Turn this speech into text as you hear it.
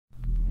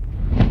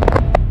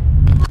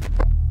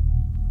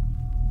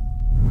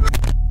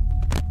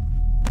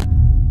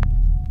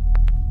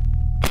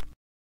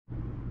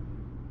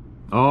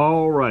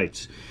All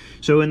right.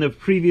 So in the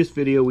previous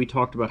video, we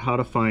talked about how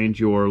to find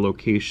your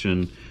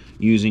location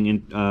using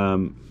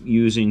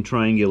using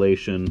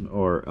triangulation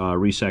or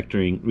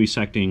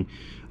resecting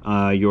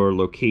your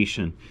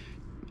location.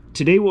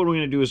 Today, what we're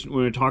going to do is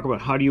we're going to talk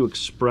about how do you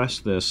express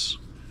this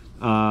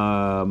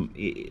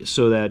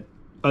so that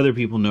other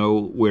people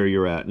know where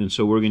you're at. And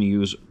so we're going to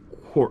use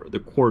the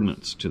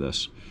coordinates to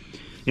this.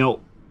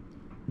 Now,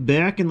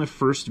 back in the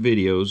first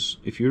videos,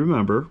 if you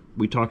remember,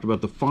 we talked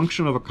about the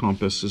function of a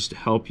compass is to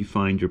help you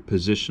find your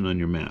position on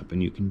your map.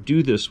 And you can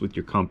do this with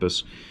your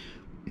compass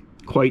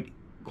quite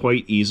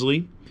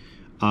easily.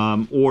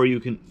 Or you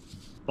can,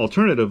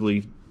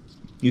 alternatively,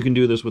 you can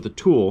do this with a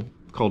tool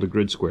called a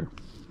grid square.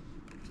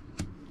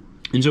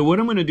 And so what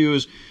I'm going to do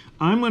is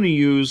I'm going to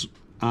use,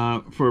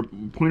 for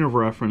point of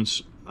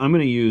reference, I'm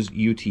going to use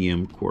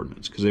UTM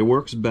coordinates because it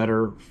works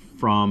better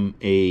from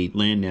a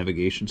land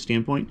navigation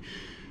standpoint.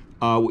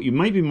 What you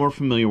might be more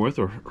familiar with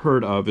or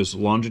heard of is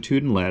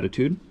longitude and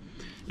latitude.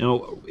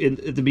 Now,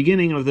 at the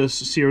beginning of this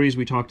series,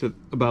 we talked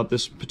about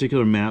this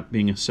particular map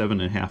being a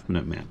 7.5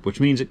 minute map, which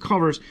means it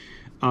covers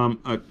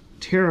a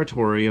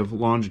territory of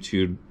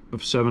longitude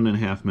of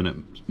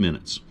 7.5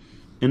 minutes.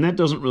 And that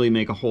doesn't really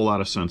make a whole lot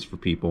of sense for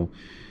people.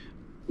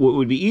 What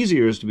would be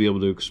easier is to be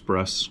able to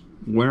express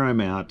where I'm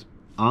at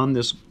on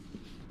this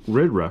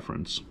grid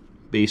reference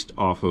based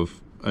off of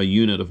a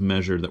unit of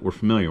measure that we're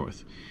familiar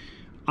with.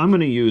 I'm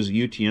going to use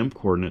UTM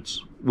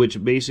coordinates,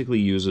 which basically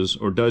uses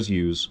or does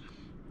use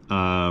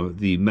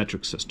the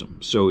metric system.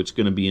 So it's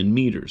going to be in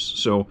meters.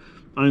 So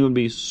I'm going to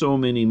be so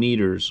many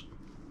meters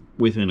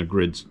within a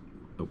grid.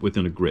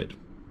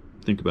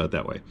 Think about it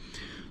that way.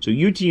 So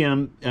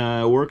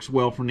UTM works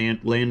well for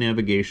land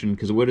navigation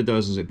because what it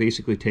does is it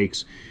basically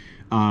takes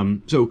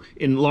so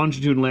in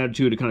longitude and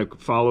latitude, it kind of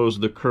follows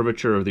the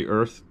curvature of the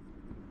Earth.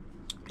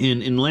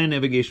 In land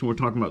navigation, we're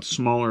talking about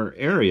smaller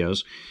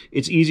areas.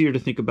 It's easier to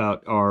think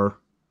about our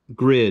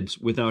grids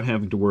without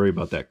having to worry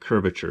about that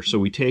curvature. So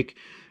we take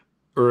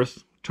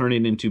Earth, turn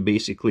it into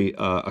basically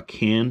a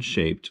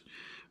can-shaped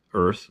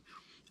Earth,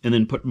 and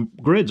then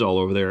put grids all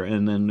over there.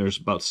 And then there's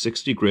about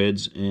 60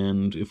 grids.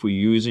 And if we're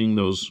using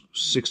those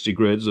 60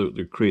 grids,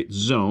 they create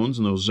zones,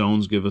 and those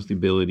zones give us the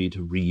ability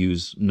to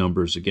reuse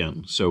numbers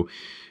again. So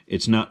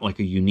it's not like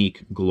a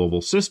unique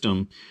global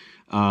system.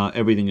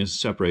 Everything is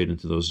separated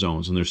into those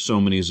zones, and there's so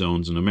many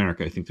zones in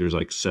America. I think there's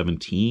like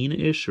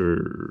 17-ish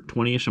or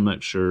 20-ish. I'm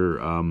not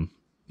sure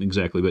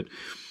exactly, but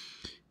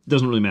it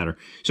doesn't really matter.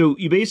 So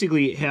you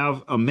basically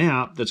have a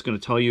map that's going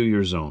to tell you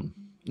your zone.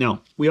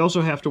 Now, we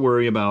also have to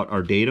worry about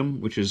our datum,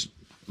 which is,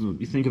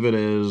 you think of it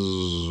as,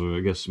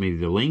 I guess, maybe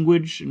the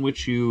language in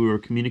which you are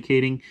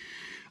communicating.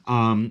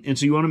 And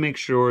so you want to make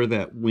sure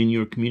that when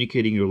you're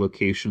communicating your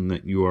location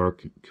that you are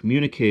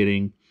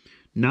communicating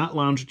not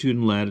longitude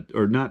and latitude,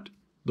 or not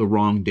the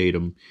wrong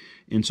datum.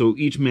 And so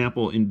each map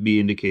will be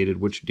indicated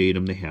which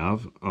datum they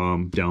have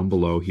down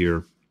below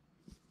here.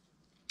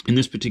 In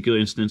this particular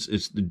instance,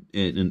 it's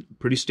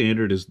pretty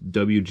standard is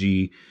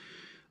WGS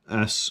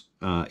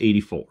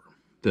 84.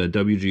 The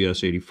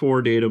WGS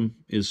 84 datum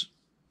is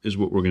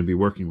what we're going to be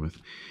working with.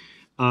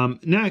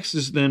 Next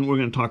is then we're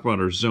going to talk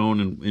about our zone.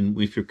 And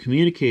if you're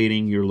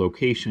communicating your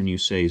location, you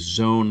say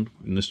zone.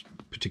 In this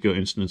particular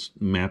instance,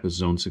 the map is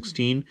zone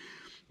 16.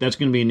 That's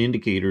going to be an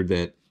indicator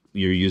that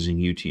you're using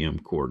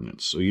UTM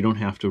coordinates. So you don't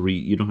have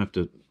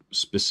to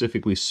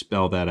specifically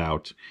spell that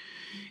out.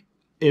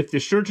 If the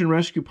search and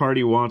rescue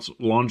party wants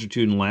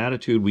longitude and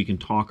latitude, we can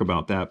talk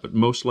about that. But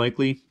most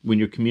likely, when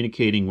you're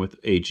communicating with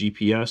a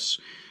GPS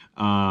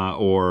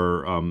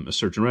or a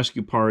search and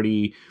rescue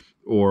party,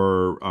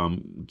 or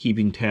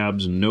keeping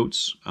tabs and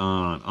notes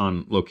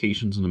on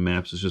locations in the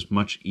maps, is just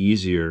much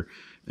easier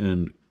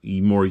and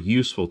more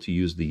useful to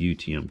use the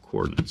UTM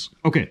coordinates.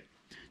 Okay,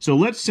 so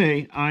let's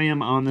say I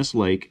am on this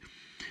lake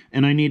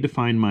and I need to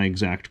find my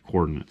exact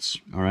coordinates,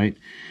 all right?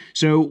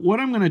 So what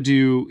I'm going to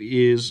do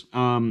is,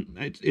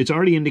 it's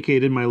already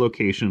indicated my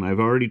location. I've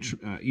already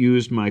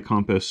used my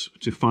compass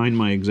to find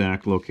my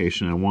exact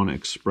location. I want to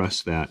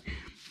express that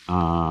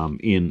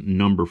in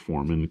number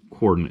form, in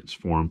coordinates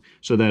form,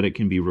 so that it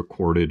can be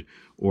recorded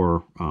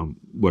or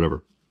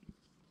whatever.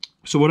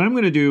 So what I'm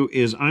going to do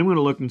is I'm going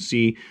to look and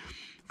see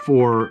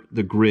for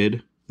the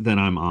grid that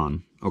I'm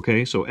on.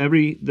 Okay, so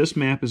this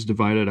map is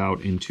divided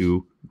out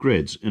into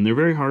grids, and they're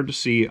very hard to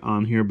see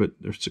on here, but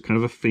there's a kind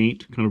of a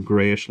faint, kind of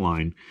grayish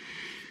line.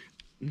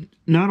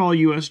 Not all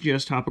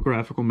USGS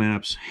topographical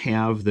maps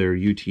have their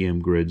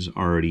UTM grids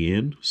already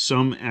in.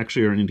 Some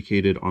actually are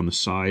indicated on the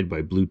side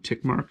by blue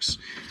tick marks.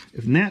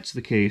 If that's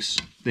the case,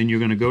 then you're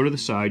going to go to the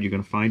side, you're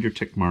going to find your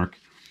tick mark,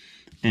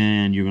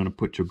 and you're going to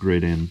put your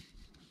grid in.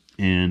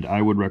 And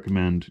I would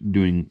recommend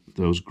doing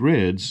those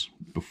grids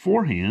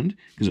beforehand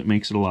because it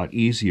makes it a lot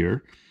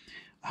easier.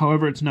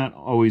 However, it's not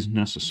always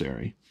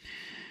necessary.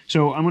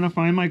 So I'm going to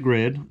find my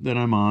grid that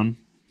I'm on,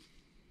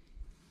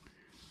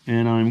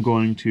 and I'm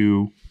going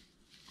to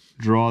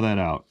draw that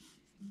out.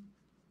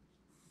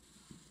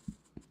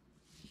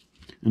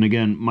 And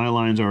again, my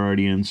lines are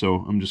already in,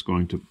 so I'm just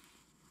going to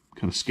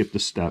kind of skip the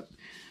step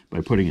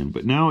by putting in.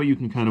 But now you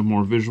can kind of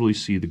more visually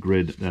see the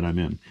grid that I'm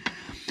in.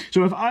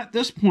 So if at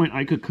this point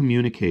I could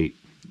communicate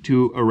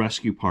to a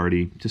rescue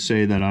party to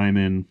say that I'm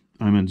in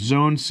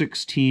zone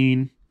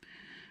 16.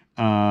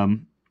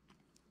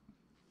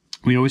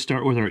 We always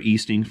start with our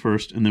easting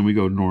first, and then we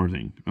go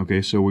northing.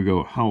 Okay, so we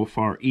go how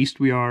far east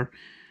we are,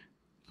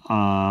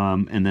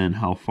 and then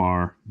how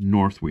far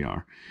north we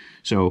are.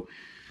 So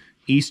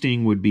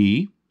easting would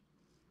be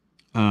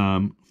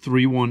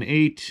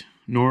 318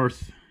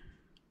 north,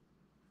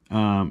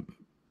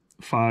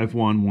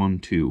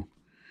 5112.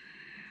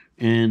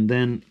 And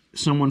then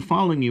someone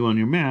following you on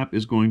your map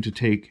is going to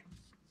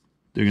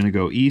they're going to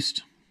go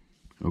east.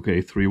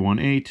 Okay,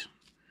 318.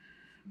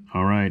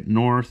 All right,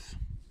 north.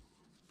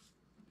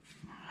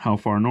 How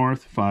far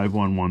north?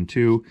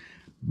 5112.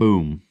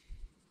 Boom.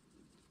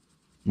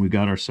 We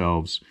got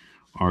ourselves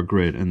our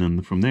grid. And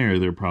then from there,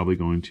 they're probably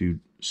going to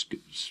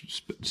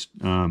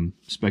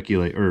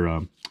speculate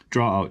or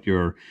draw out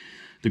the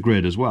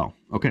grid as well.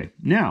 Okay,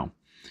 now,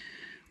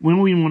 when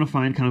we want to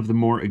find kind of the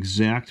more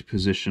exact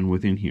position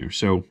within here.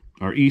 So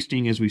our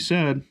easting, as we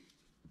said,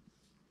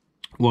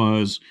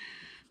 was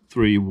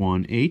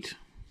 318.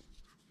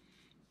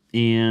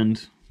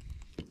 And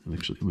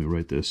actually, let me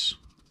write this.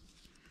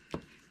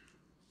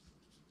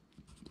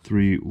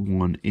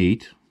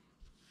 318.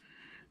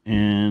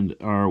 And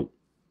our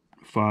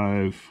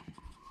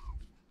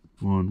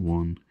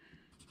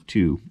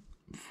 5112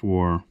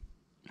 for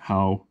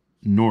how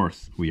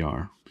north we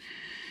are.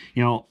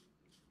 You know,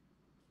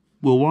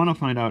 we'll want to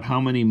find out how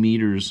many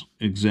meters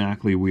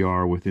exactly we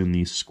are within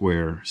the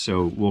square.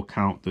 So we'll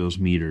count those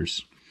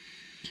meters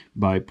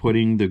by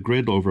putting the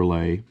grid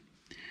overlay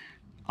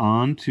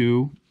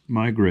onto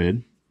my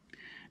grid,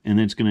 and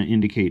then it's going to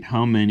indicate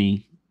how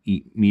many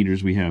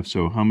meters we have.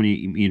 So how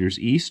many meters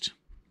east?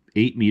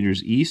 8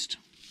 meters east.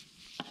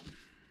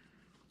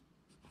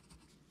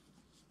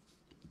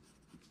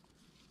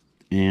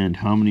 And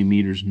how many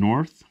meters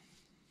north?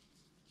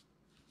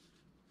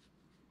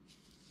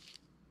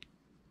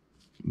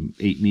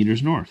 8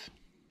 meters north.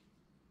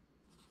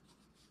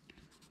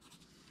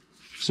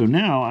 So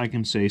now I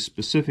can say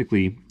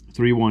specifically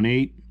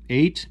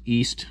 318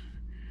 east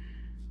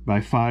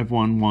by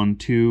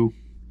 5112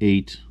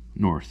 8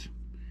 north.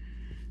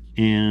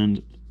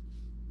 And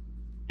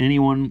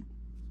anyone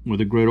with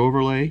a grid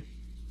overlay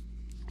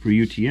for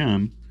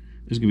UTM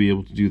is going to be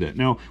able to do that.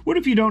 Now, what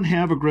if you don't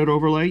have a grid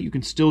overlay? You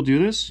can still do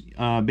this.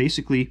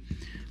 Basically,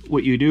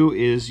 what you do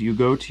is you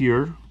go to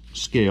your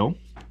scale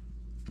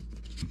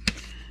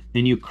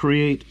and you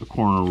create a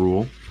corner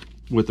rule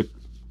with a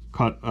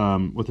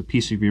with a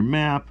piece of your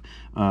map,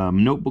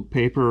 notebook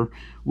paper,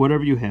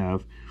 whatever you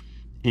have,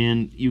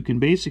 and you can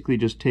basically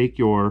just take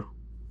your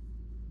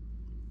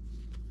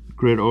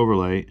grid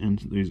overlay, and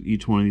there's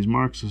each one of these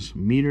marks is a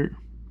meter.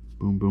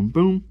 Boom, boom,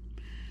 boom.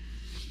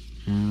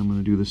 And I'm going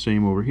to do the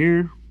same over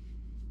here.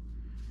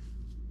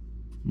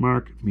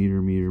 Mark,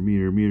 meter, meter,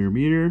 meter, meter,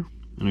 meter.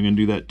 And I'm going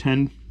to do that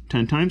 10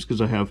 times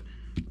because I have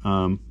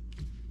 10,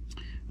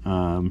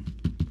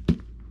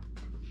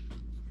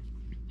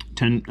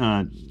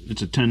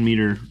 it's a 10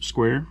 meter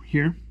square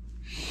here.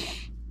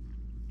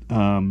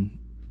 So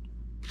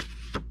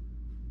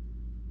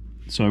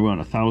I want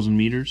 1,000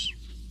 meters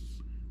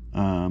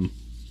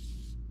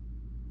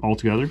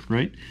altogether,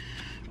 right?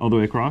 All the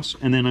way across.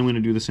 And then I'm going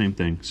to do the same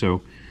thing.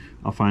 So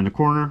I'll find a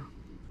corner,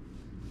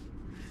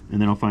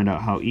 and then I'll find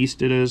out how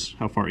east it is,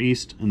 how far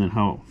east, and then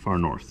how far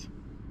north.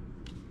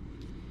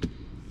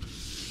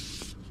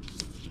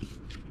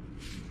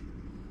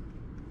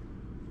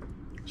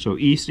 So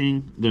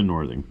easting, then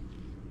northing.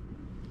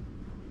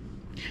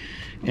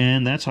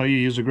 And that's how you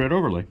use a grid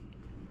overlay.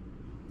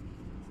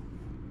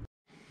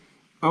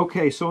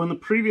 Okay, so in the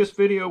previous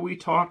video we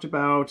talked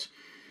about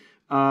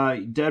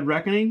dead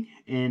reckoning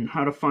and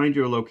how to find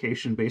your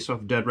location based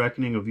off dead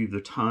reckoning of either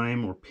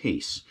time or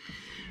pace.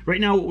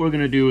 Right now what we're going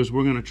to do is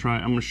I'm going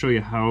to show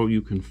you how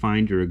you can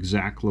find your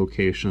exact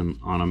location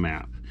on a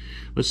map.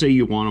 Let's say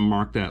you want to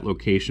mark that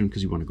location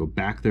because you want to go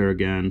back there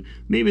again.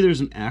 Maybe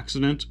there's an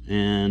accident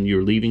and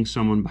you're leaving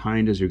someone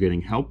behind as you're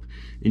getting help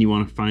and you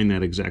want to find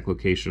that exact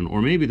location,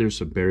 or maybe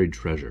there's a buried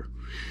treasure.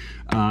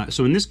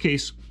 So in this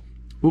case,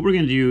 what we're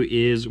going to do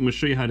is I'm going to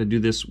show you how to do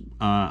this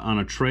on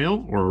a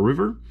trail or a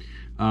river,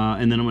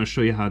 and then I'm going to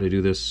show you how to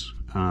do this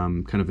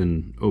kind of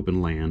in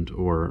open land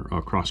or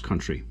cross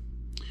country.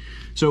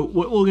 So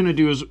what we're going to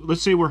do is,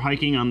 let's say we're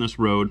hiking on this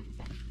road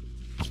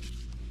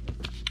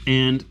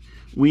and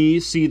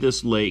we see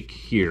this lake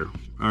here.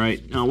 All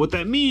right, now what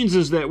that means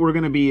is that we're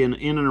going to be in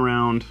and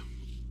around,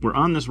 we're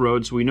on this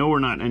road, so we know we're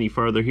not any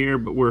farther here,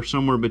 but we're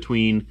somewhere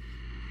between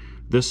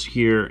this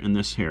here and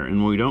this here.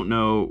 And we don't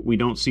know, we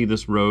don't see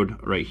this road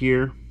right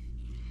here.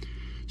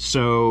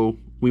 So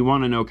we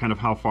want to know kind of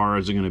how far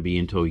is it going to be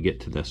until we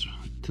get to this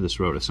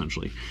road,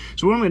 essentially.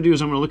 So what I'm going to do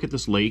is I'm going to look at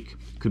this lake.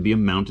 Could be a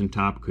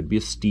mountaintop, could be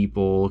a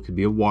steeple, could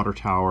be a water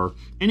tower,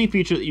 any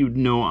feature that you'd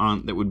know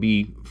on that would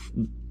be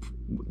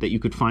that you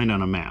could find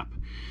on a map.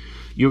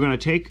 You're going to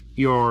take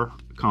your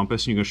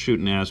compass and you're going to shoot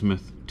an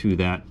azimuth to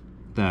that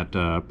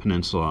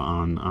peninsula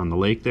on the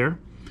lake there,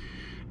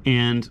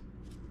 and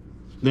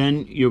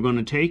then you're going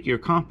to take your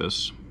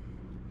compass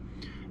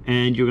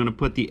and you're going to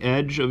put the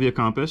edge of the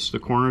compass, the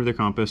corner of the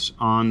compass,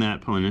 on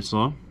that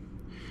peninsula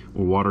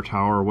or water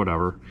tower or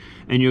whatever,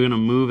 and you're going to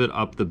move it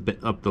up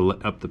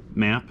the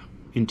map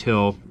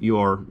until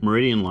your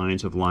meridian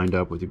lines have lined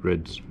up with your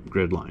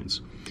grid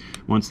lines.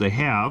 Once they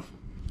have,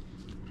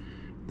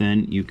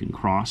 then you can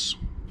cross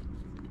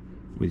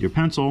with your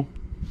pencil,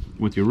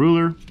 with your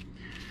ruler,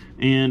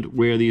 and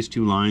where these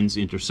two lines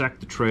intersect,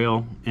 the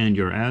trail and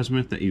your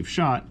azimuth that you've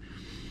shot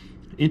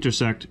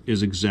intersect,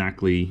 is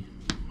exactly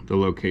the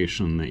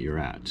location that you're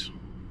at.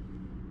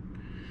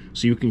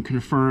 So you can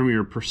confirm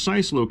your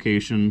precise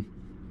location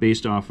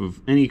based off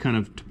of any kind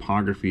of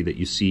topography that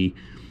you see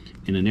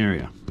in an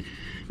area.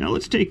 Now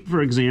let's take,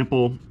 for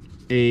example,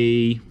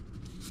 a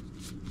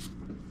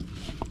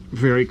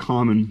very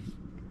common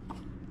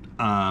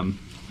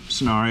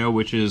scenario,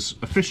 which is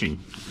a fishing.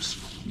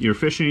 You're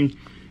fishing,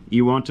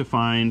 you want to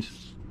find,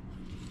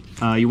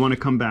 you want to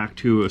come back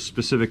to a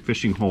specific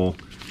fishing hole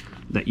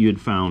that you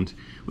had found.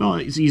 Well,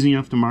 it's easy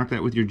enough to mark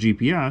that with your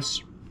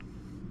GPS.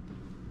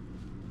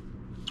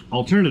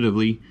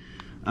 Alternatively,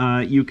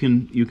 you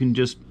can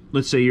just,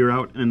 let's say you're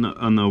out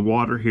on the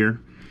water here,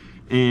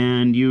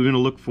 and you're going to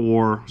look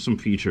for some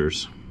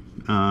features.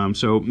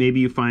 So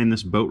maybe you find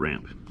this boat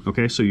ramp.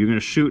 Okay, so you're going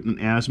to shoot an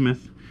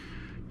azimuth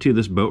to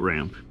this boat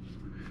ramp.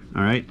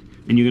 All right,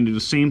 and you're going to do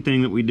the same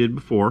thing that we did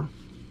before,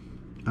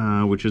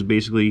 which is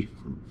basically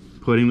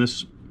putting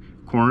this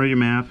corner of your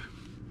map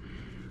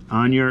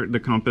on the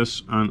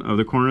compass, on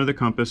the corner of the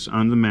compass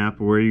on the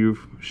map where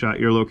you've shot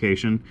your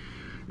location,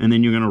 and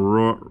then you're going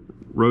to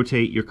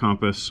rotate your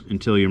compass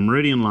until your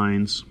meridian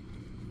lines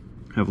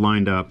have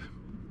lined up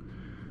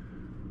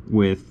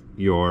with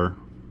your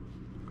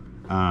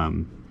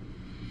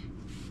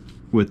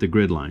with the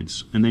grid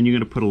lines, and then you're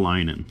going to put a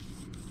line in.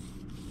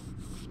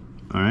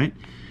 All right,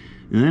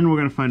 and then we're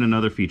going to find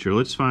another feature.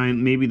 Let's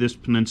find maybe this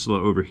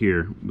peninsula over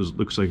here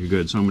looks like a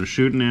good. So I'm going to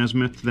shoot an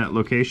azimuth to that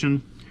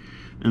location,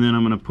 and then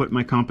I'm going to put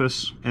my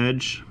compass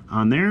edge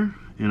on there,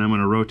 and I'm going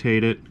to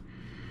rotate it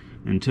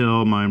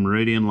until my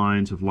meridian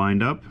lines have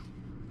lined up,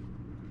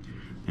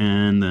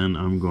 and then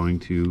I'm going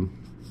to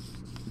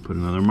put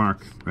another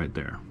mark right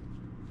there.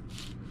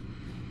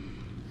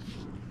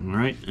 All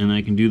right, and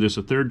I can do this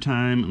a third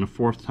time and a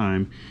fourth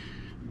time,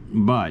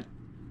 but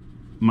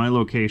my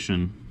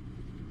location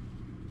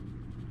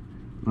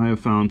I have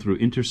found through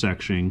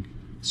intersecting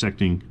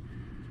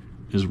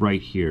is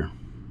right here,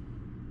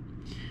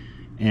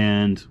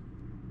 and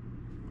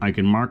I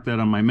can mark that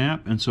on my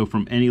map. And so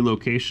from any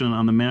location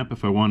on the map,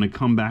 if I want to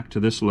come back to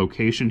this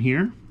location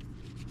here,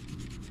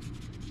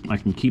 I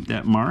can keep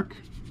that mark.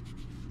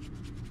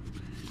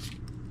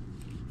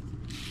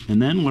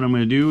 And then what I'm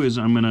going to do is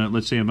I'm going to,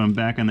 let's say if I'm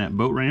back on that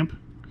boat ramp,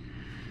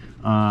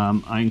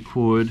 I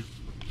could,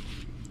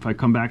 if I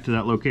come back to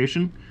that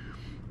location,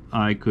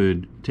 I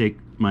could take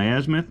my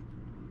azimuth,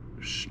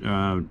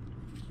 I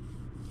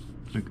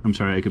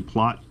could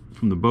plot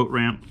from the boat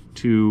ramp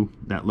to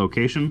that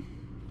location.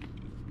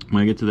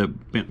 When I get to the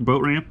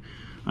boat ramp,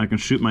 I can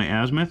shoot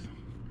my azimuth,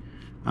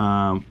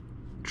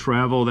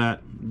 travel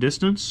that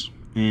distance,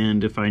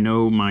 and if I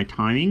know my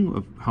timing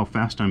of how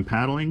fast I'm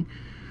paddling,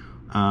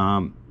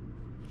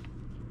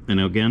 and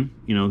again,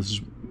 you know, this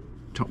is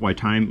why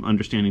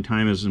understanding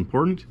time is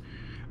important,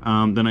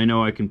 then I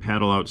know I can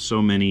paddle out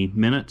so many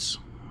minutes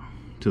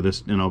to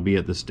this, and I'll be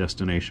at this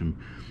destination.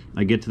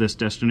 I get to this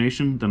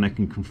destination, then I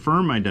can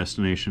confirm my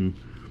destination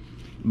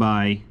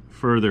by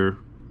further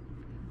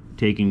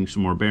taking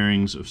some more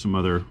bearings of some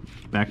other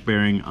back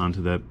bearing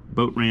onto that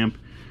boat ramp,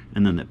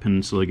 and then that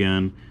peninsula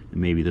again, and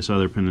maybe this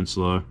other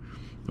peninsula,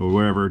 or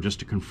wherever, just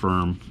to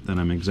confirm that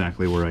I'm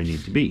exactly where I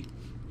need to be.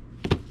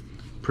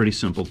 Pretty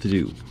simple to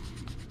do.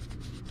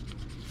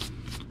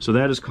 So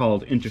that is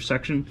called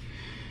intersection.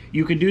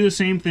 You can do the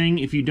same thing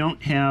if you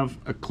don't have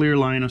a clear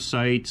line of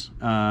sight,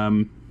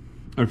 or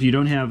if you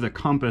don't have the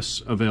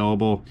compass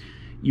available.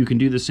 You can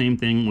do the same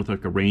thing with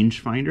like a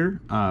rangefinder,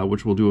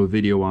 which we'll do a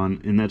video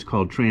on, and that's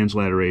called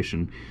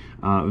transliteration.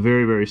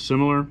 Very, very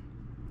similar.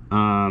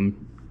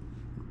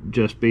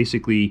 Just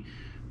basically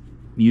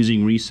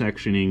using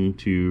resectioning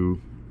to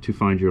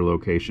find your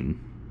location.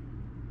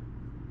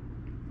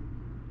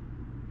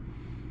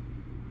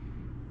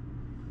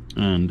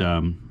 And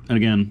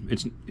again,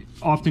 it's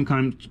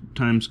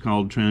oftentimes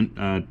called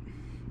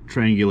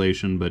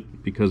triangulation,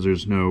 but because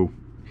there's no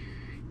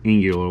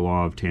angular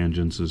law of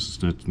tangents,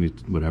 it's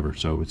whatever,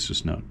 so it's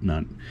just not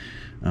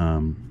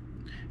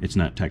it's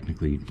not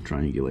technically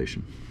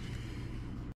triangulation.